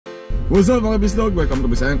What's up mga VisLog? Welcome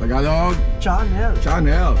to Visayang Tagalog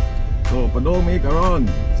Channel. So, padomi karon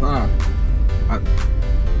sa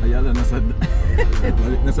Ayala nasad.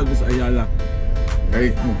 Balik nasad sa Ayala.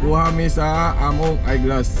 Kay mukuha mi sa among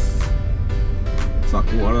eyeglass. Sa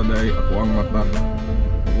kuwara day ako ang mata.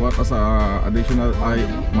 Kuha ka sa additional eye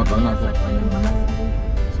mata na ko.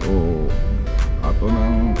 So, ato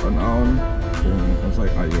nang tanawon kung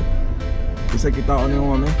unsay ayo. Isa kita on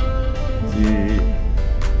yung mami. Si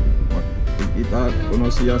kita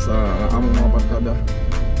kuno siya sa among mga barkada.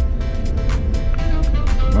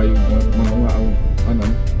 May mga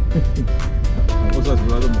anan. Ang usas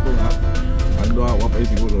sigurado mo ko nga ando wapay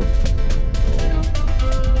siguro. So,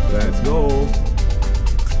 let's go.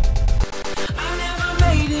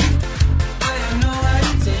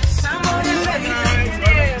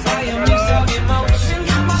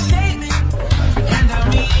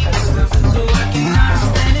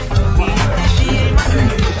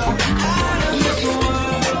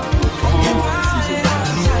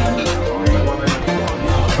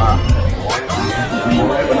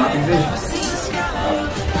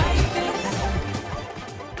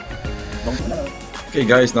 Okay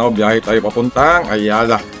guys, now biyahe tayo papuntang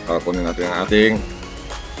Ayala. Kunin natin ang ating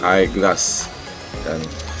eyeglass. Yan.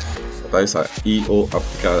 So, tayo sa EO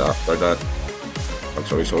Optical. After that,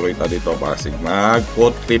 pag-sorry-sorry tayo dito pasig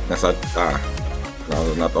mag-foot trip na sa ta.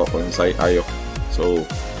 Lalo na to kung say ayo. So,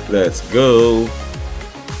 let's go!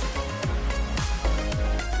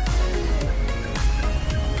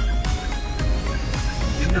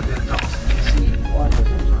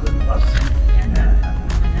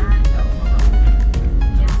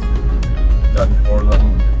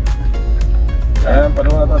 Ayan,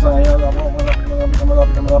 panuha na tayo sa ngayon.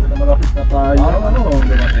 Malapit na tayo.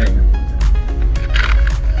 Dumating.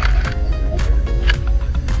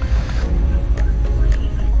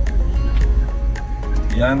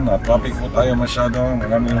 Yan, na-traffic po tayo masyado.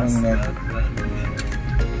 Maraming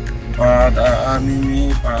padaani ni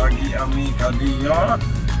pagi ami kadiya.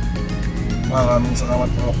 Maraming salamat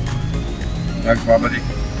po. Nagbabalik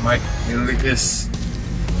Mike Enriquez.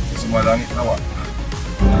 Sumalangit nawa.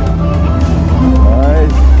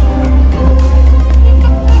 Nice.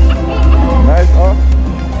 Nice, oh.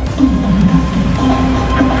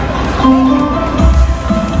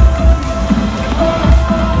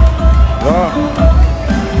 Wow.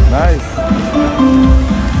 Nice.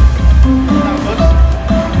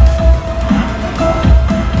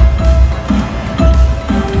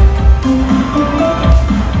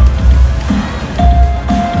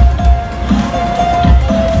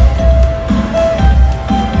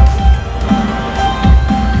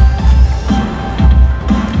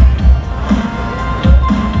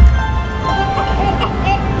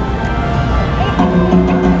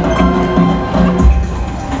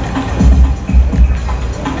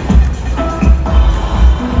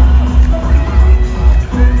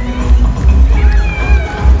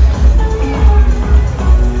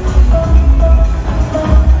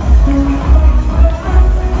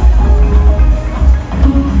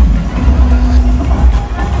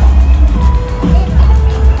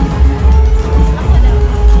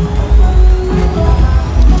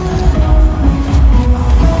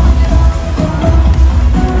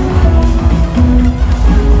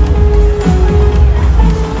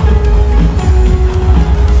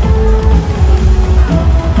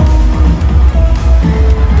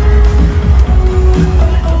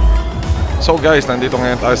 So guys, nandito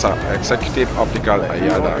ngayon tayo sa Executive Optical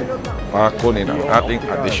Ayala para kunin ang ating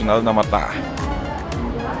additional na mata.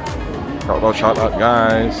 Shout out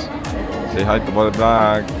guys. Say hi to my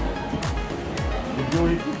vlog.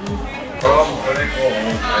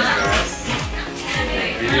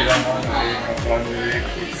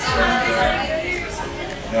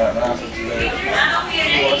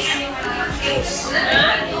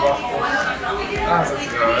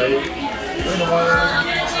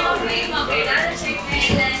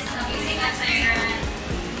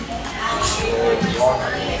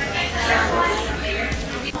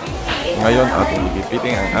 Ngayon ating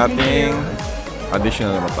ipipiting ang ating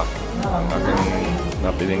additional mata. Ang aking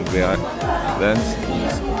napiling lens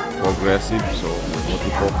is progressive, so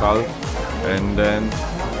multifocal, and then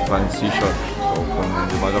transition. So kung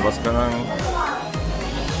lumalabas ka ng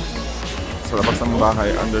sa labas ng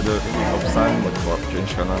bahay under the heat of sun,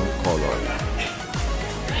 mag-change ka ng color.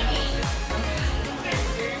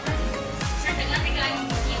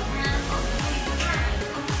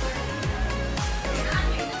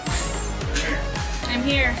 I'm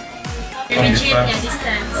here. Rigid na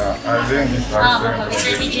distance. Mr.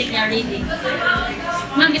 Rigid na reading.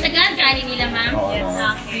 Ma'am, gitagaan ka ani nila, ma'am? Yes.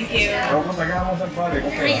 Thank you. Kung tagaan mo sa balik,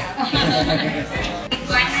 okay.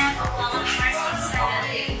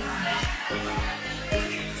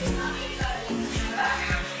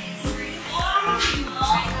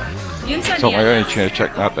 So ngayon,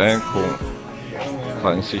 i-check natin kung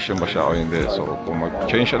transition ba siya o hindi. So kung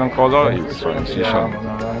mag-change siya ng color, i-transition.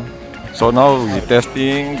 So now, they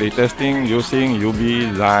testing using UV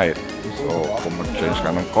light. So kung mag-change ka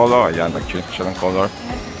ng color, ayan, nag-change siya ng color.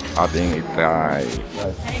 Ating i-try.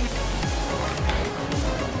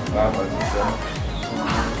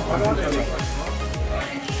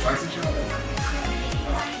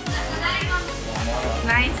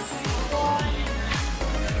 Nice.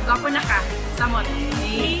 Gapo na ka. Samot.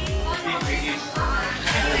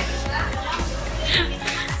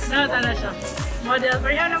 No, tala siya. Model.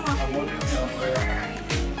 Pareho na mo.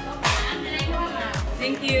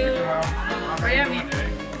 Thank you. Pareho mi.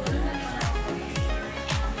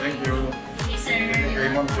 Thank you. Yes, sir. Kay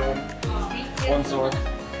Ma'am John. Sponsor.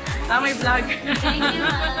 May vlog.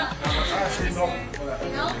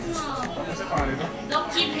 Don't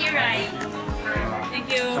keep me right. Thank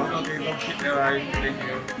you. Okay, don't keep me right. Thank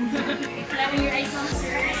you. Flapping your eyes on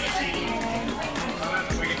sir.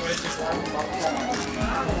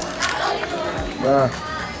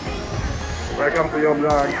 Welcome to your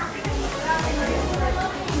vlog.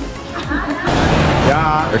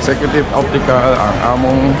 Yeah, Executive Optical ang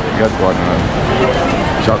among gadwanan.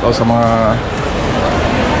 Shout out sa mga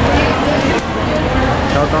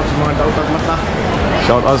dautag mata.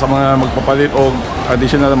 Shout out sa mga magpapalit og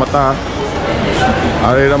additional mata.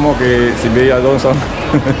 Ari na mo kay si Bea Alonso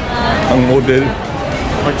ang model.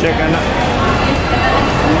 Check na.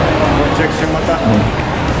 Check si mata.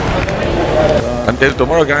 Until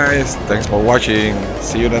tomorrow guys, thanks for watching.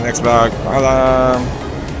 See you in the next vlog. Paalam.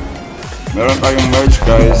 Meron tayong merch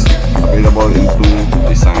guys, available in 2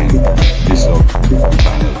 design, VisLog,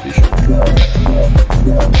 channel vision.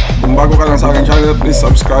 Kung bago ka lang sa aking channel, please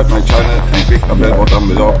subscribe my channel and click the bell button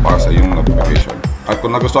below para sa iyong notification. At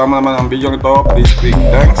kung nagustuhan mo naman ang video ito, please click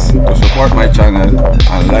thanks to support my channel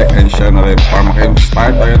and like and share na rin para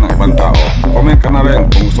maka-inspire tayo ng ibang tao. Comment ka na rin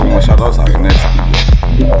kung gusto mo ma-shoutout sa aking next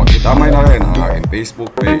video. Magkitamay na rin ang aking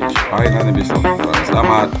Facebook page, Pahinga ni VisLog. Maraming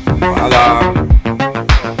salamat. Paalam!